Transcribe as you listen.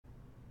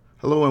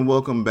Hello and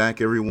welcome back,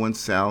 everyone.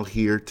 Sal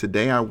here.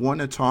 Today I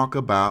want to talk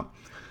about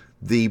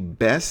the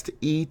best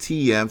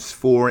ETFs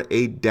for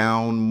a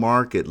down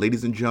market.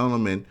 Ladies and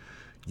gentlemen,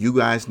 you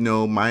guys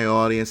know my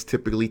audience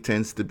typically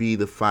tends to be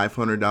the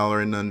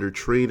 $500 and under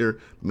trader.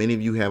 Many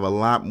of you have a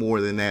lot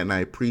more than that, and I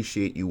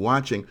appreciate you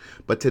watching.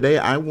 But today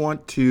I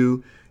want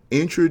to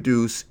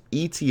introduce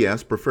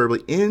ETFs,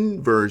 preferably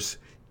inverse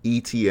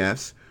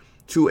ETFs,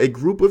 to a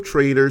group of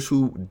traders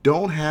who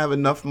don't have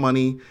enough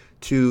money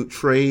to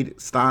trade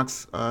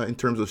stocks in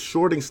terms of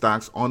shorting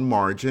stocks on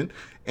margin,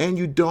 and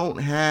you don't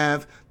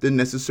have the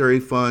necessary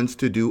funds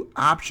to do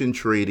option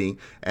trading,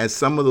 as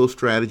some of those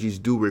strategies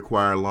do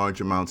require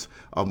large amounts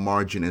of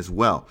margin as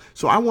well.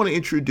 So I want to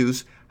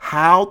introduce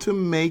how to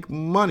make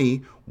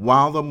money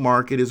while the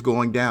market is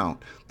going down.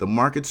 The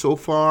market so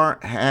far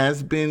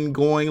has been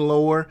going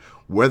lower.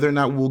 Whether or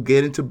not we'll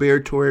get into bear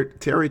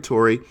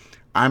territory,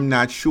 I'm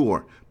not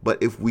sure.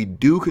 But if we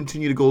do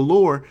continue to go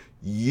lower,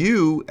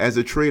 you as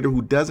a trader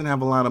who doesn't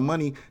have a lot of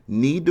money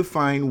need to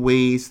find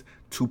ways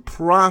to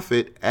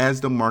profit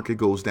as the market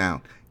goes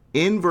down.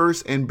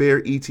 Inverse and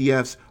bear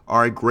ETFs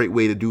are a great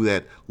way to do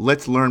that.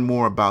 Let's learn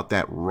more about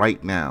that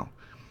right now.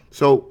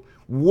 So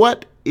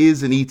what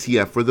is an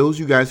ETF? For those of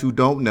you guys who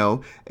don't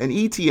know, an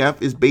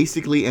ETF is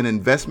basically an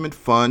investment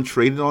fund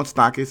traded on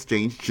stock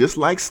exchange, just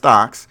like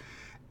stocks,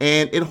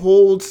 and it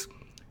holds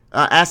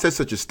assets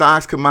such as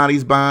stocks,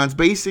 commodities, bonds.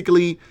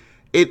 Basically,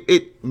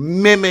 it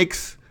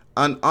mimics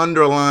an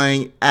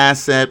underlying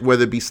asset,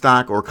 whether it be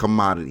stock or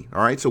commodity.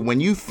 All right. So when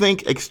you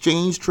think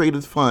exchange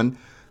traded fund,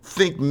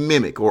 think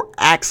mimic or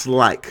acts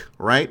like,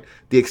 right?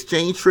 The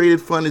exchange traded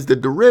fund is the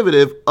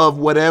derivative of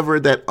whatever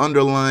that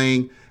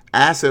underlying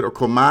asset or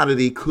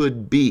commodity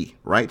could be,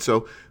 right?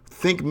 So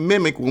think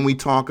mimic when we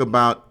talk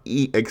about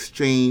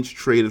exchange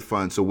traded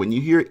funds. So when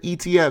you hear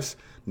ETFs,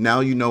 now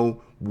you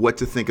know what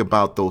to think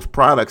about those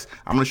products.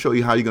 I'm going to show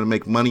you how you're going to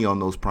make money on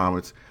those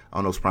products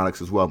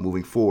as well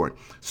moving forward.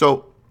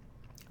 So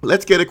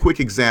let's get a quick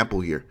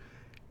example here.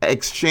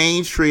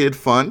 Exchange traded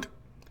fund.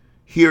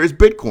 Here is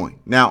Bitcoin.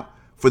 Now,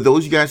 for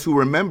those of you guys who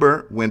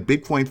remember, when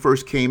Bitcoin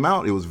first came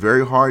out, it was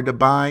very hard to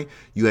buy.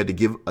 You had to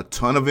give a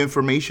ton of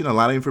information, a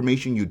lot of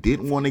information you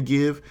didn't want to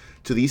give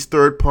to these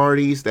third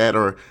parties that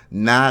are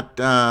not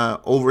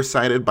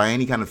oversighted by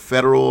any kind of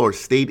federal or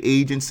state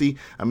agency.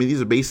 I mean,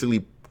 these are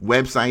basically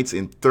websites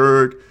in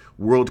third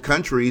world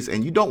countries,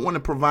 and you don't want to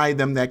provide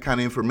them that kind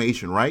of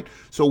information, right?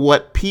 So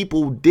what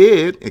people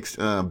did,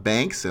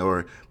 banks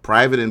or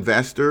private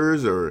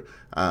investors or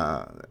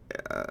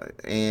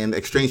and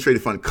exchange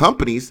traded fund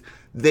companies,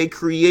 they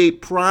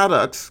create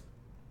products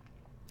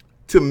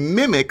to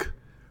mimic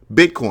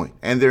Bitcoin.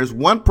 And there's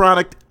one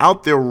product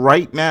out there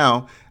right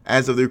now,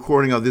 as of the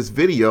recording of this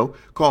video,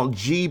 called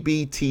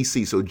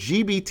GBTC. So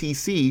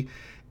GBTC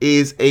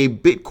is a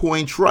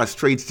Bitcoin trust,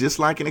 trades just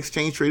like an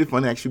exchange traded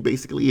fund, actually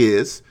basically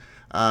is.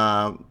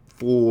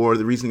 For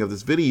the reasoning of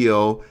this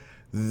video,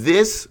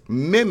 this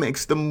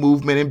mimics the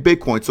movement in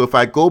Bitcoin. So if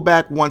I go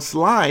back one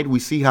slide, we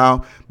see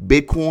how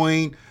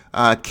Bitcoin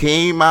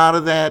came out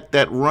of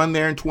that run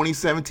there in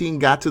 2017,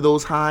 got to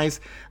those highs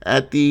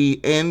at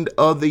the end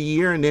of the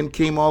year, and then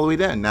came all the way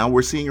down. Now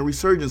we're seeing a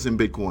resurgence in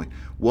Bitcoin.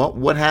 Well,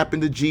 what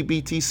happened to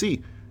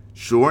GBTC?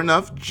 Sure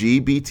enough,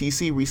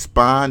 GBTC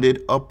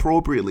responded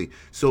appropriately.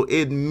 So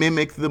it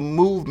mimicked the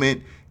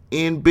movement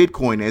in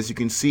Bitcoin. As you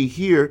can see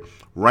here,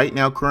 right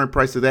now, current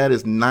price of that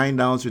is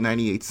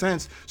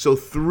 $9.98. So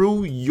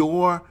through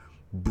your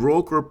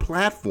broker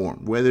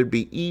platform, whether it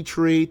be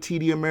E-Trade,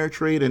 TD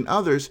Ameritrade, and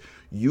others,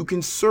 you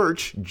can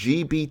search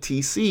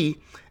GBTC,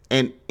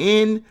 and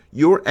in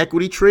your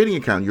equity trading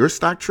account, your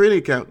stock trading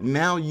account,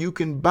 now you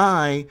can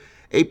buy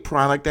a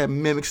product that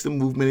mimics the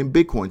movement in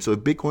Bitcoin. So if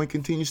Bitcoin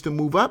continues to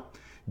move up,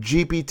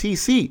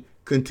 GBTC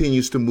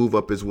continues to move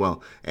up as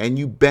well, and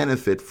you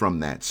benefit from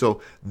that.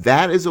 So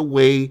that is a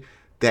way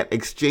that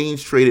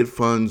exchange traded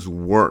funds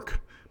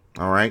work.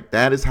 All right,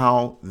 that is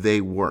how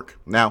they work.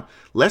 Now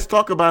let's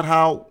talk about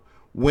how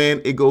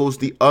when it goes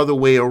the other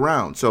way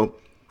around. So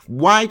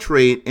why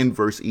trade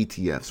inverse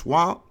ETFs?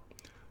 Well,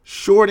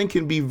 shorting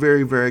can be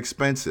very, very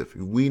expensive.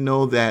 We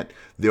know that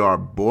there are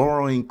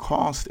borrowing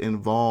costs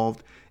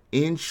involved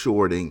in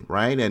shorting,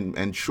 right?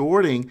 And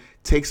shorting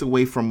takes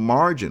away from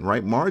margin,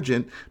 right?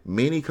 Margin,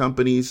 many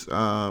companies,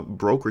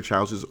 brokerage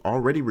houses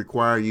already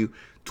require you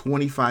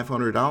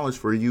 $2,500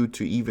 for you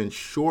to even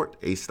short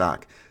a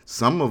stock.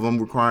 Some of them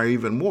require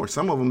even more.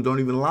 Some of them don't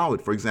even allow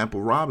it. For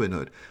example,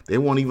 Robinhood, they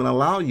won't even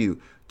allow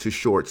you to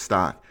short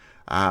stock.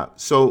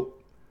 So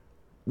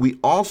we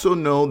also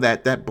know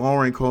that that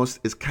borrowing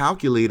cost is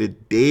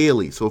calculated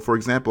daily. So for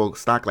example, a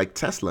stock like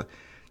Tesla,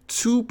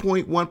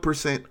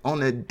 2.1%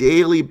 on a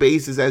daily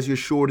basis as you're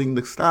shorting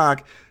the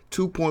stock,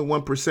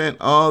 2.1%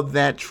 of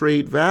that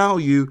trade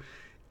value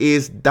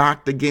is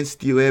docked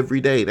against you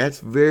every day. That's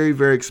very,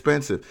 very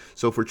expensive.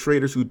 So for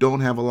traders who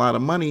don't have a lot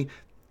of money,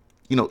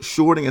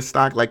 shorting a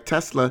stock like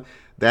Tesla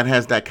that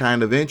has that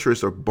kind of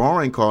interest or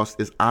borrowing cost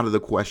is out of the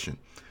question.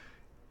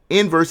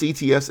 Inverse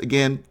ETFs,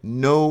 again,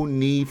 no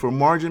need for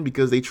margin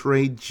because they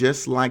trade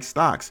just like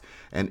stocks.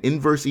 An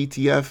inverse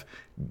ETF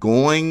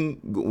Going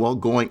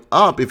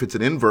up, if it's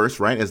an inverse,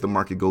 right, as the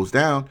market goes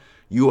down,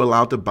 you're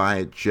allowed to buy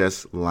it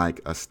just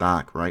like a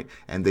stock, right?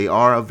 And they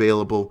are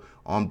available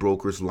on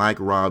brokers like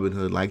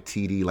Robinhood, like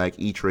TD, like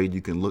E-Trade.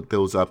 You can look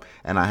those up,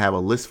 and I have a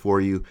list for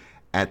you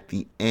at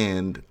the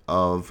end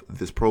of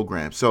this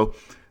program. So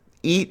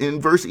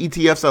inverse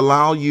ETFs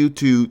allow you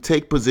to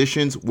take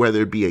positions,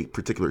 whether it be a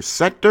particular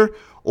sector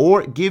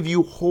or give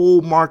you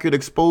whole market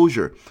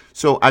exposure.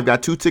 So I've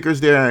got two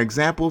tickers there are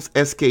examples.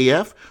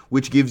 SKF,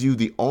 which gives you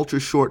the ultra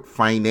short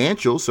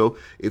financial. So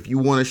if you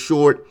want to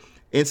short,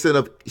 instead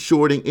of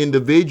shorting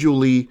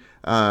individually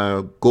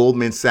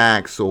Goldman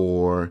Sachs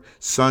or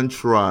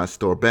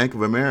SunTrust or Bank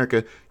of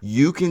America,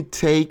 you can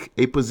take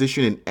a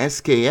position in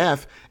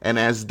SKF, and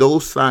as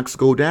those stocks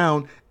go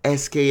down,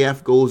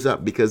 SKF goes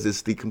up, because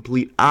it's the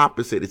complete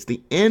opposite. It's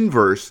the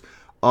inverse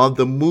of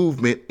the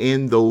movement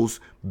in those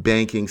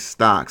banking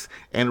stocks,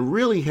 and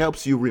really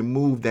helps you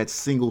remove that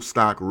single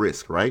stock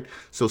risk, right?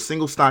 So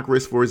single stock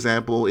risk, for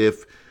example,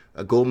 if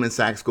Goldman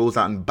Sachs goes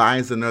out and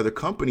buys another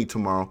company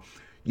tomorrow,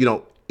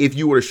 if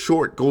you were to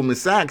short Goldman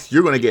Sachs,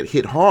 you're going to get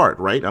hit hard,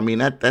 right? I mean,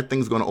 that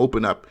thing's going to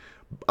open up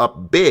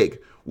big.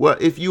 Well,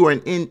 if you are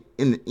in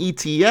an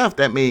ETF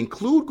that may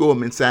include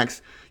Goldman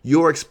Sachs,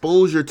 your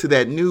exposure to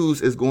that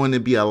news is going to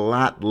be a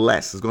lot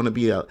less. It's going to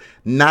be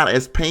not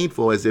as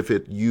painful as if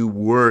you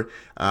were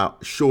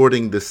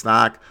shorting the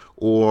stock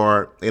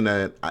or in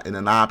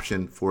an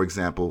option, for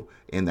example,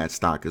 in that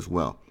stock as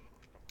well.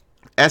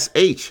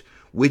 SH,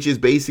 which is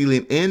basically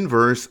an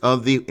inverse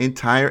of the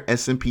entire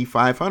S&P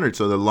 500.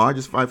 So the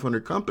largest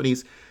 500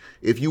 companies,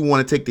 if you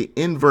want to take the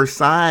inverse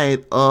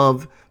side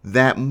of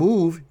that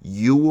move,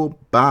 you will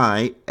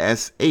buy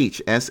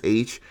SH.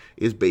 SH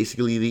is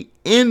basically the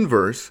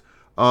inverse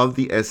of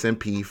the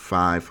S&P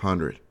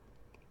 500.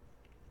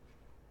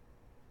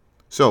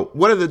 So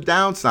what are the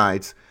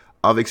downsides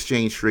of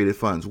exchange traded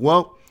funds?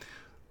 Well,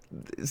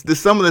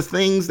 some of the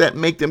things that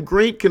make them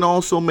great can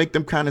also make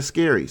them kind of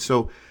scary.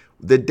 So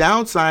the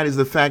downside is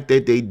the fact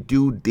that they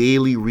do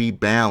daily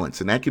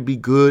rebalance, and that could be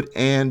good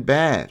and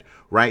bad,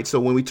 right? So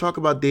when we talk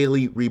about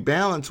daily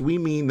rebalance, we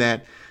mean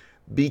that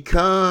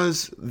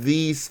because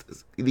these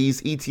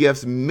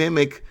ETFs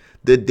mimic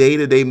the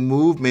day-to-day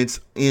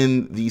movements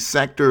in the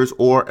sectors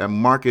or a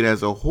market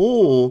as a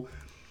whole,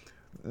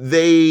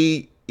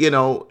 they,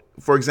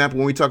 for example,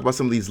 when we talk about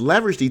some of these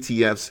leveraged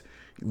ETFs,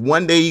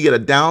 one day you get a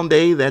down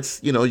day, that's,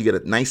 you get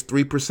a nice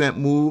 3%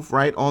 move,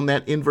 right, on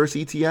that inverse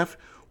ETF.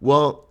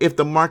 Well, if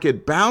the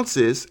market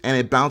bounces, and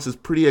it bounces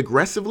pretty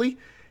aggressively,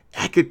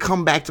 that could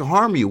come back to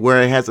harm you,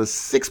 where it has a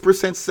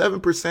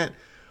 6%, 7%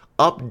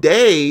 up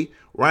day,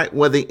 right,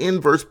 where the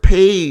inverse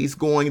pays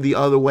going the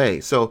other way.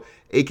 So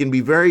it can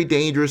be very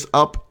dangerous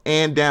up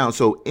and down.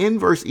 So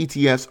inverse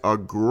ETFs are a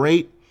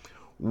great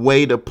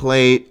way to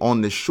play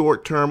on the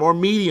short term or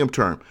medium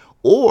term,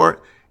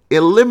 or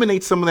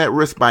eliminate some of that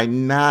risk by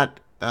not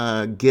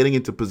getting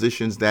into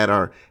positions that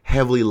are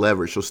heavily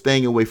leveraged. So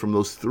staying away from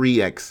those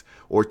 3x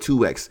or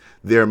 2x.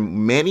 There are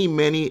many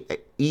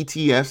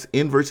ETFs,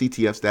 inverse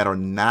ETFs, that are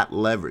not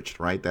leveraged,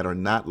 right? That are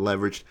not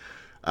leveraged,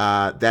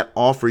 that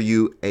offer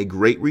you a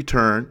great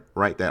return,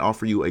 right? That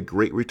offer you a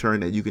great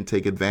return that you can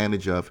take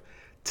advantage of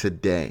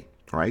today,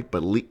 right?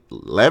 But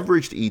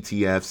leveraged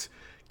ETFs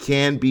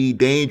can be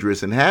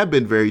dangerous and have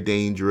been very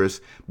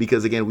dangerous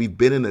because, again, we've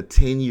been in a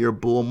 10-year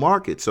bull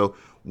market. So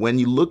when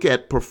you look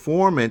at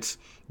performance,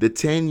 the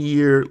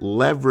 10-year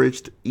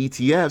leveraged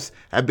ETFs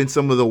have been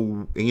some of the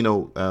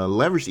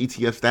leveraged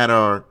ETFs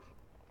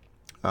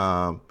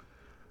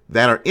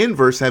that are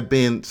inverse have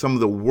been some of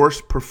the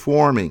worst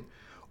performing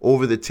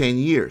over the 10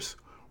 years.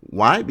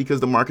 Why? Because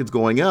the market's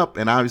going up,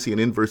 and obviously an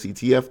inverse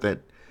ETF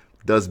that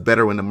does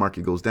better when the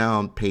market goes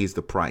down pays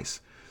the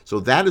price. So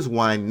that is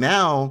why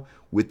now,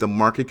 with the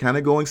market kind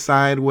of going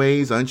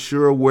sideways,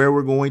 unsure where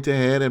we're going to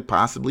head and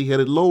possibly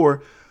headed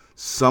lower,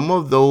 some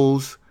of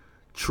those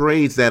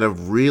trades that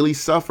have really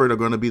suffered are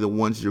going to be the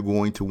ones you're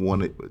going to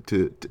want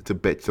to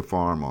bet the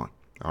farm on.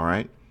 All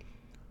right.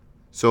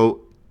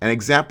 So an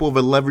example of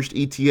a leveraged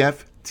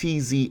ETF,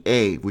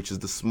 TZA, which is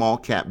the small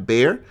cap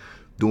bear,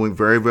 doing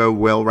very, very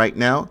well right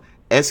now.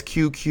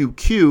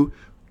 SQQQ,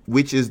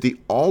 which is the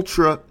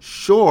ultra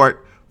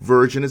short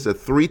version, is a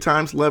 3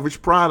 times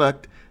leveraged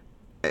product.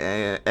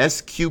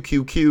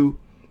 SQQQ,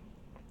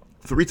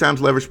 3 times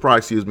leveraged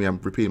product, excuse me,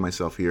 I'm repeating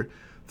myself here.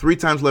 3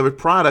 times leveraged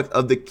product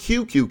of the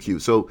QQQ.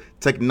 So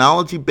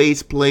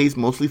technology-based plays,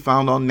 mostly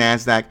found on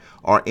NASDAQ,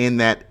 are in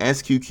that.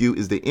 SQQ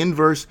is the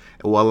inverse.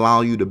 It will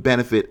allow you to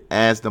benefit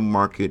as the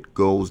market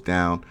goes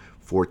down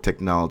for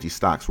technology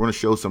stocks. We're going to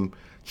show some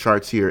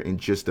charts here in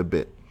just a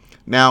bit.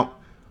 Now,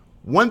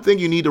 one thing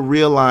you need to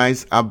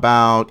realize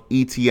about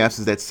ETFs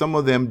is that some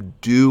of them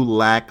do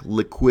lack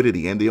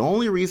liquidity. And the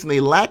only reason they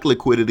lack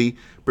liquidity,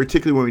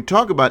 particularly when we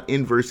talk about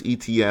inverse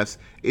ETFs,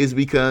 is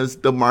because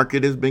the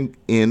market has been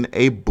in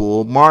a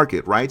bull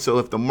market, right? So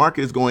if the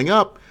market is going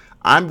up,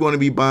 I'm going to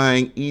be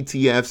buying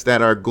ETFs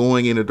that are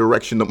going in a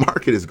direction the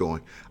market is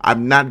going.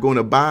 I'm not going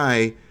to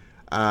buy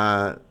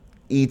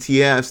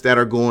ETFs that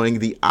are going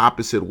the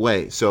opposite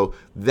way. So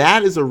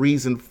that is a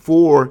reason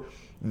for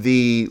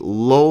the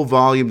low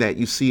volume that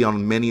you see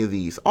on many of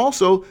these.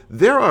 Also,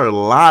 there are a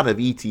lot of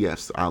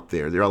ETFs out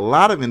there. There are a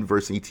lot of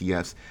inverse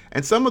ETFs,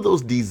 and some of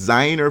those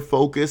designer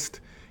focused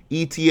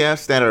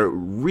ETFs that are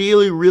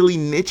really, really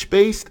niche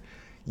based,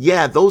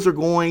 yeah, those are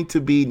going to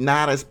be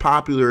not as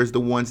popular as the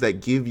ones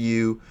that give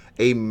you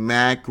a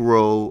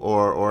macro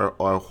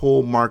or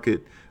whole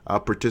market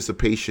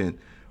participation,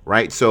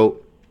 right? So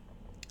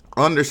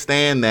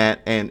understand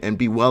that and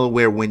be well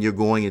aware when you're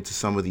going into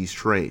some of these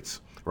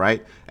trades,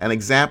 right? An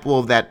example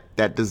of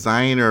that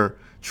designer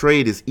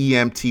trade is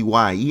EMTY.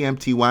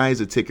 EMTY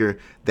is a ticker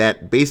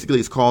that basically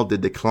is called the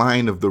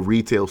decline of the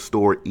retail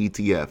store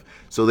ETF.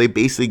 So they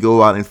basically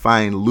go out and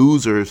find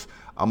losers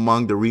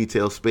among the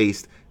retail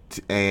space,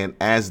 and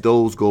as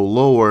those go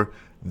lower,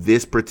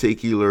 this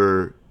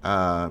particular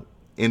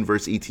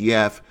inverse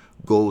ETF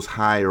goes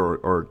higher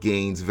or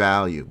gains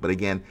value. But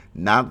again,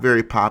 not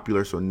very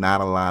popular, so not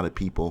a lot of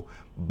people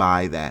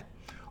buy that.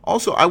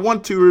 Also, I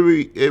want to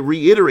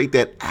reiterate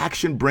that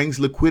action brings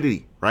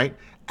liquidity, right?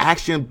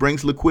 Action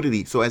brings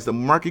liquidity. So as the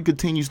market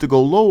continues to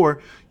go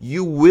lower,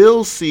 you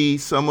will see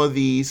some of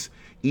these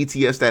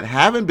ETFs that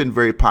haven't been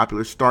very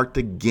popular start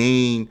to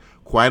gain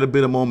quite a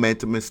bit of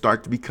momentum and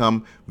start to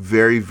become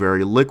very,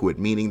 very liquid,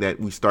 meaning that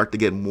we start to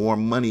get more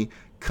money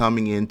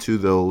coming into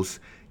those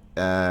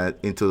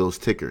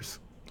tickers.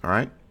 All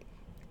right.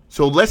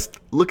 So let's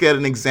look at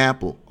an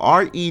example.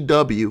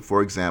 REW,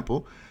 for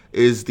example,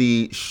 is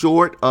the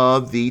short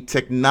of the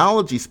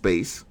technology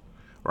space,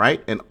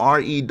 right? And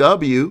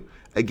REW,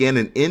 again,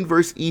 an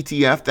inverse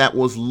ETF that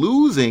was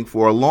losing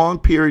for a long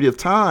period of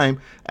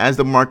time as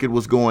the market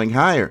was going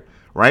higher,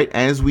 right?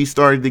 As we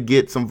started to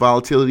get some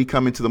volatility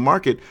come into the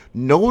market,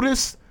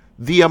 notice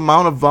the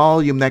amount of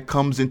volume that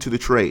comes into the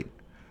trade.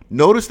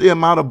 Notice the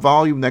amount of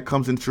volume that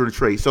comes into the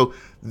trade. So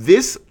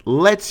this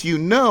lets you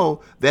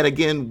know that,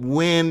 again,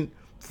 when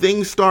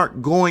things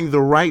start going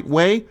the right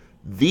way,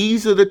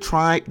 these are the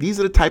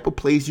type of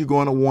plays you're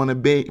going to want to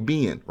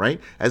be in, right?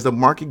 As the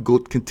market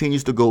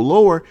continues to go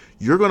lower,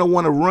 you're going to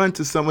want to run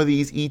to some of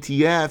these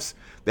ETFs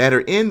that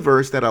are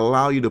inverse that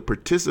allow you to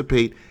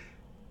participate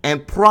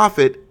and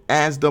profit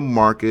as the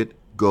market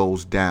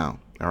goes down,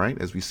 all right?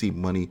 As we see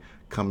money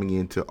coming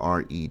into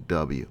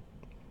REW.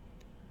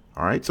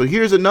 All right, so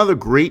here's another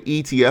great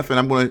ETF, and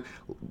I'm going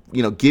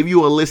to, give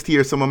you a list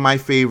here, some of my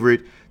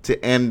favorite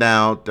to end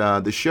out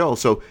the show.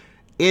 So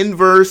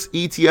inverse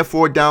ETF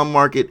for down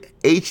market,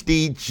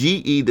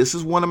 HDGE. This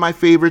is one of my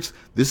favorites.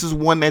 This is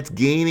one that's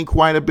gaining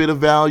quite a bit of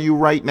value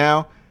right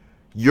now.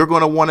 You're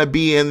going to want to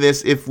be in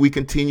this if we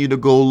continue to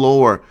go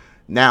lower.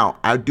 Now,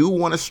 I do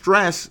want to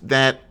stress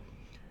that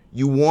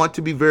you want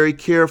to be very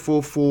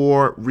careful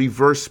for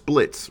reverse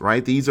splits,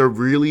 right? These are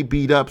really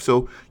beat up,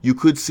 so you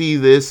could see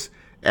this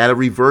at a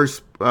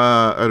reverse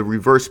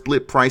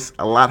split price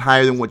a lot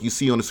higher than what you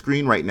see on the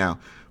screen right now.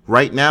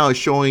 Right now it's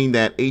showing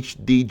that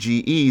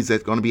HDGEs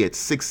that's going to be at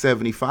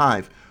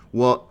 675.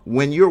 Well,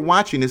 when you're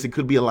watching this, it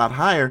could be a lot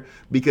higher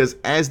because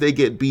as they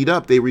get beat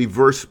up, they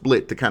reverse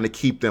split to kind of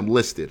keep them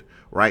listed,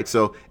 right?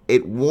 So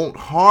it won't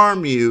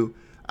harm you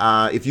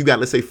if you got,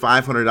 let's say,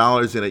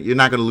 $500 in it. You're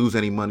not going to lose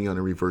any money on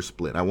a reverse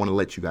split. I want to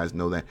let you guys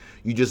know that.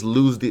 You just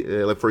lose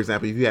the, for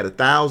example, if you had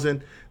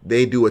 1,000,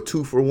 they do a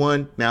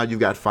 2-for-1. Now you've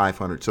got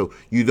 500. So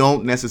you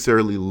don't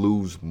necessarily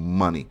lose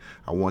money.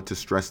 I want to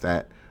stress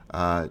that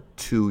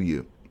to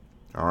you.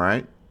 All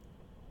right.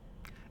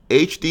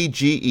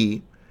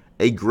 HDGE,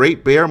 a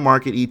great bear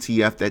market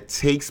ETF that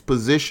takes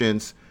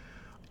positions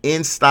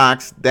in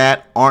stocks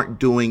that aren't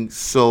doing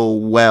so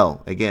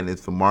well. Again,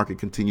 if the market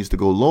continues to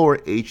go lower,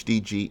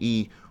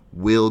 HDGE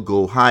will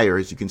go higher.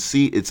 As you can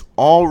see, it's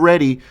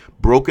already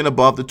broken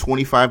above the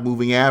 25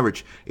 moving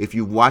average. If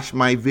you watched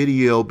my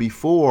video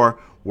before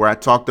where I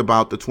talked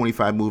about the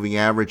 25 moving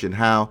average and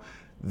how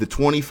the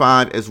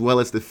 25 as well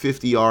as the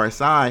 50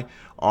 RSI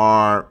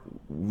are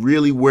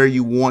really where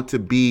you want to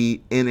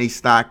be in a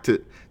stock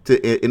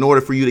in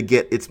order for you to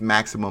get its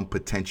maximum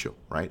potential,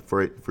 right?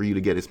 For you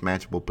to get its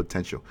maximum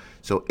potential.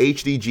 So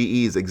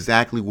HDGE is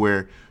exactly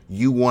where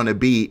you want to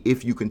be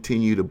if you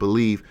continue to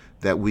believe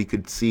that we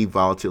could see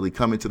volatility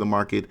come into the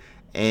market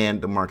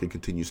and the market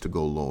continues to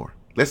go lower.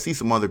 Let's see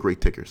some other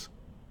great tickers.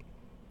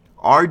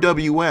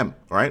 RWM,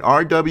 right?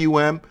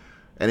 RWM,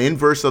 an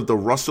inverse of the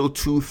Russell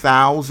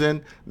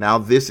 2000. Now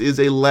this is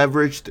a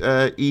leveraged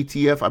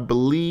ETF, I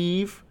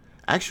believe.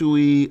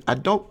 Actually,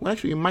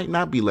 it might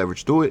not be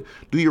leveraged.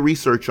 Do your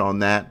research on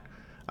that.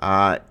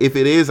 If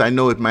it is, I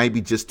know it might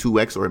be just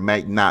 2X or it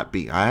might not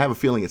be. I have a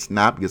feeling it's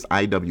not because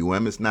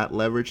IWM is not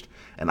leveraged,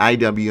 and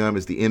IWM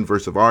is the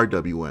inverse of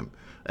RWM.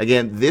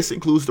 Again, this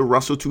includes the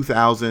Russell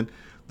 2000.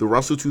 The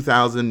Russell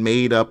 2000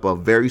 made up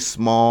of very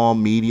small,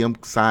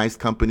 medium-sized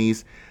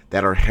companies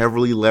that are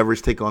heavily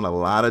leveraged, take on a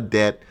lot of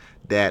debt,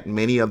 that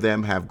many of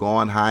them have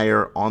gone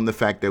higher on the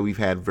fact that we've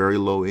had very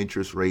low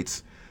interest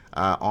rates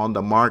on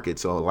the market.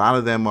 So a lot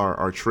of them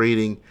are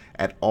trading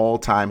at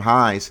all-time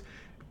highs.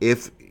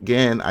 If,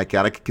 again, I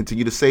got to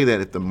continue to say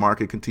that if the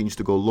market continues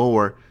to go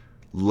lower,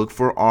 look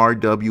for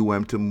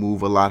RWM to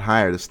move a lot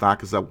higher. The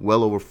stock is up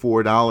well over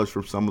 $4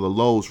 from some of the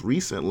lows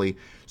recently,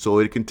 so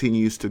it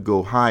continues to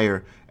go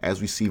higher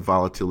as we see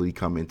volatility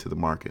come into the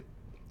market.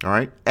 All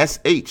right,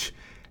 SH.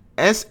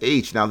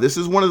 Now this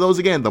is one of those,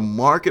 again, the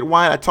market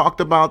wide. I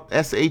talked about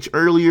SH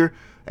earlier.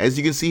 As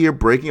you can see here,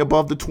 breaking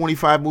above the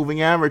 25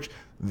 moving average.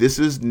 This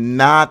is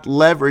not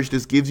leveraged.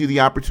 This gives you the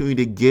opportunity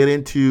to get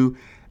into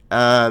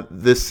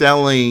the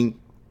selling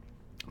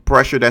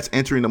pressure that's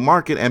entering the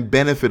market and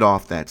benefit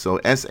off that. So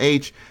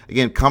SH,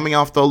 again, coming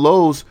off the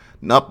lows,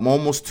 up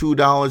almost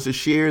 $2 a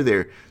share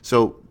there.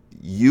 So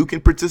you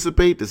can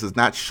participate. This is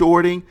not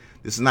shorting.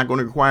 This is not going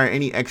to require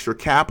any extra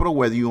capital,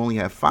 whether you only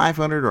have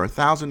 $500 or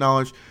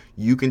 $1,000.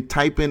 You can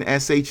type in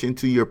SH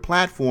into your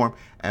platform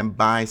and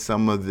buy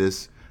some of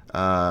this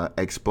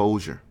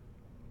exposure.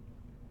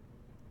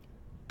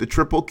 The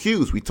triple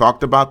Qs, we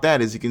talked about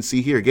that. As you can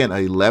see here, again,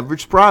 a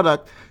leveraged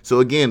product. So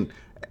again,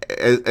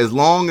 as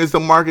long as the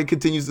market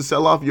continues to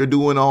sell off, you're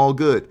doing all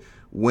good.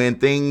 When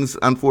things,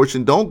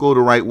 unfortunately, don't go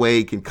the right way,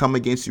 it can come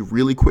against you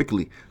really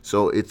quickly.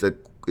 So it's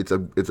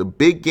a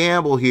big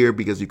gamble here,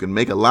 because you can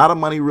make a lot of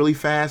money really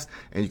fast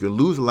and you can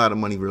lose a lot of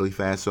money really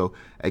fast. So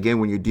again,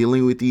 when you're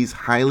dealing with these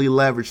highly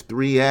leveraged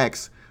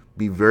 3X,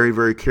 be very,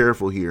 very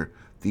careful here.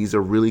 These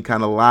are really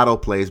kind of lotto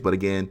plays, but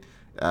again,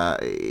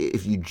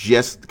 if you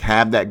just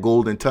have that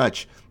golden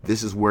touch,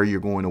 this is where you're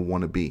going to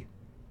want to be.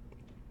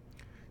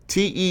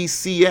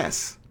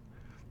 TECS.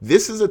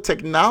 This is a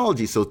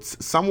technology, so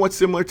it's somewhat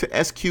similar to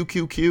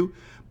SQQQ,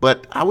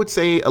 but I would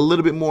say a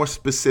little bit more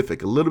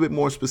specific,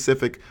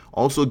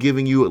 also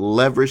giving you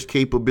leverage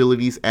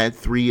capabilities at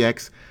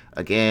 3X.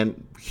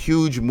 Again,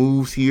 huge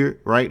moves here,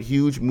 right?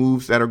 Huge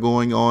moves that are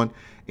going on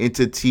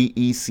into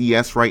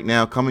TECS right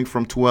now, coming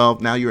from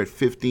 12. Now you're at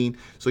 15,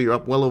 so you're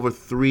up well over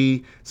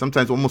 $3,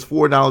 sometimes almost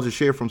 $4 a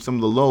share from some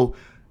of the low.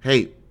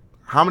 Hey,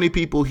 how many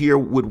people here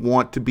would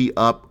want to be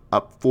up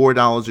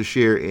 $4 a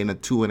share in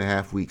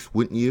 2.5 weeks?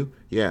 Wouldn't you?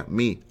 Yeah,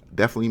 me,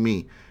 definitely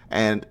me.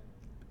 And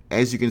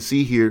as you can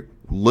see here,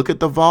 look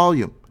at the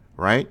volume,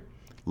 right?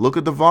 Look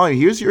at the volume.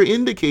 Here's your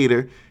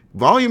indicator.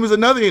 Volume is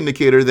another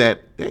indicator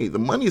that, hey, the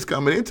money is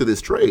coming into this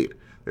trade.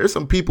 There's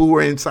some people who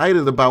are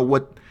excited about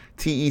what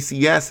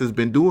TECS has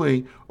been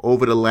doing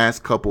over the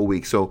last couple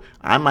weeks. So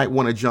I might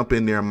want to jump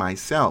in there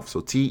myself.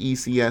 So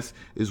TECS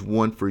is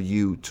one for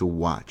you to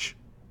watch.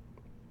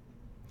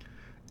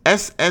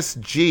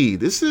 SSG.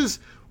 This is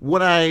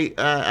what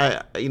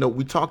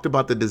we talked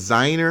about the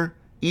designer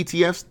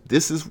ETFs.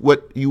 This is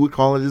what you would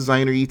call a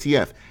designer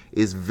ETF.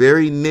 Is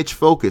very niche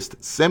focused,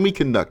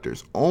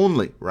 semiconductors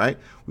only, right?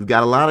 We've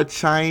got a lot of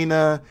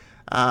China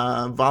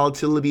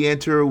volatility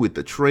enter with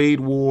the trade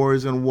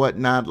wars and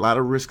whatnot, a lot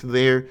of risk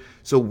there.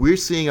 So we're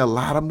seeing a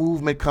lot of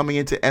movement coming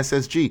into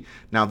SSG.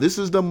 Now, this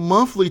is the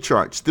monthly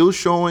chart, still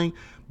showing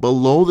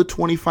below the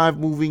 25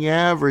 moving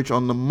average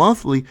on the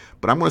monthly,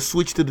 but I'm going to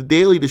switch to the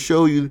daily to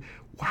show you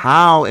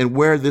how and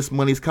where this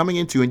money is coming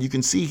into. And you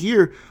can see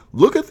here,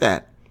 look at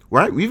that,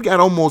 right? We've got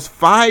almost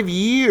 5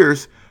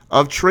 years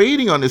of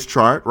trading on this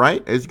chart,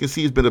 right? As you can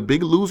see, it's been a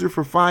big loser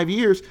for 5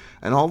 years.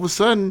 And all of a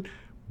sudden,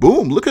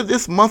 boom, look at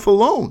this month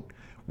alone.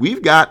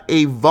 We've got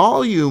a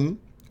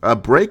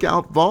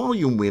breakout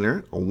volume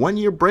winner, a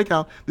 1-year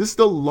breakout. This is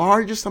the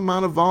largest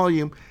amount of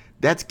volume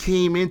that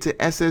came into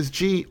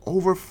SSG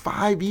over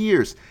 5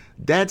 years.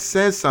 That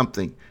says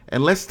something.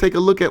 And let's take a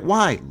look at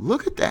why.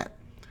 Look at that,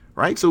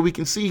 right? So we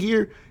can see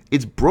here,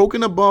 it's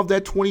broken above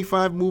that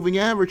 25 moving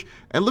average.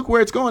 And look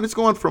where it's going. It's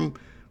going from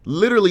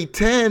literally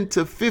 10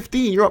 to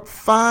 15. You're up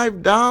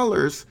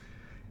 $5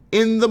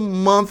 in the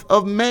month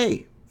of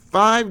May.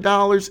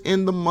 $5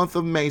 in the month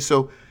of May.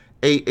 So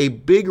a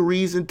big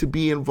reason to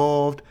be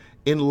involved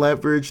in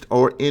leveraged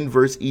or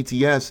inverse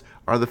ETFs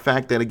are the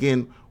fact that,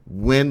 again,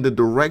 when the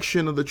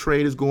direction of the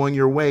trade is going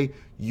your way,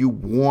 you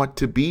want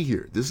to be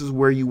here. This is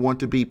where you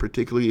want to be,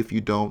 particularly if you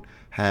don't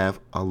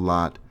have a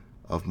lot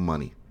of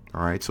money.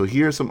 All right, so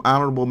here are some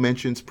honorable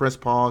mentions. Press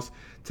pause,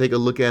 take a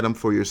look at them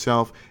for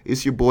yourself.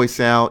 It's your boy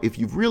Sal. If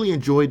you've really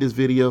enjoyed this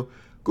video,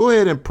 go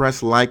ahead and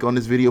press like on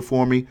this video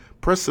for me.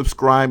 Press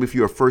subscribe if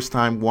you're a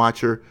first-time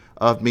watcher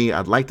of me.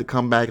 I'd like to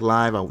come back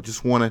live. I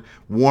just want to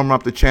warm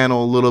up the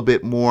channel a little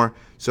bit more.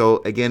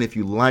 So again, if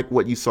you like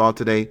what you saw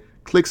today,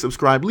 click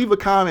subscribe. Leave a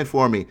comment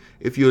for me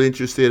if you're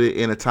interested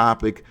in a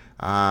topic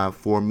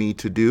for me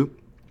to do.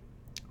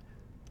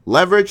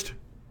 Leveraged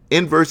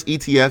inverse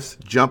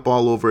ETFs, jump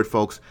all over it,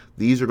 folks.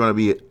 These are going to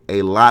be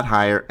a lot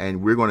higher,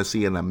 and we're going to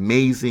see an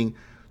amazing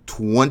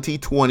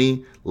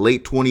 2020,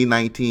 late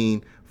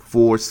 2019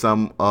 for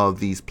some of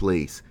these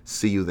plays.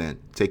 See you then.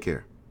 Take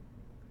care.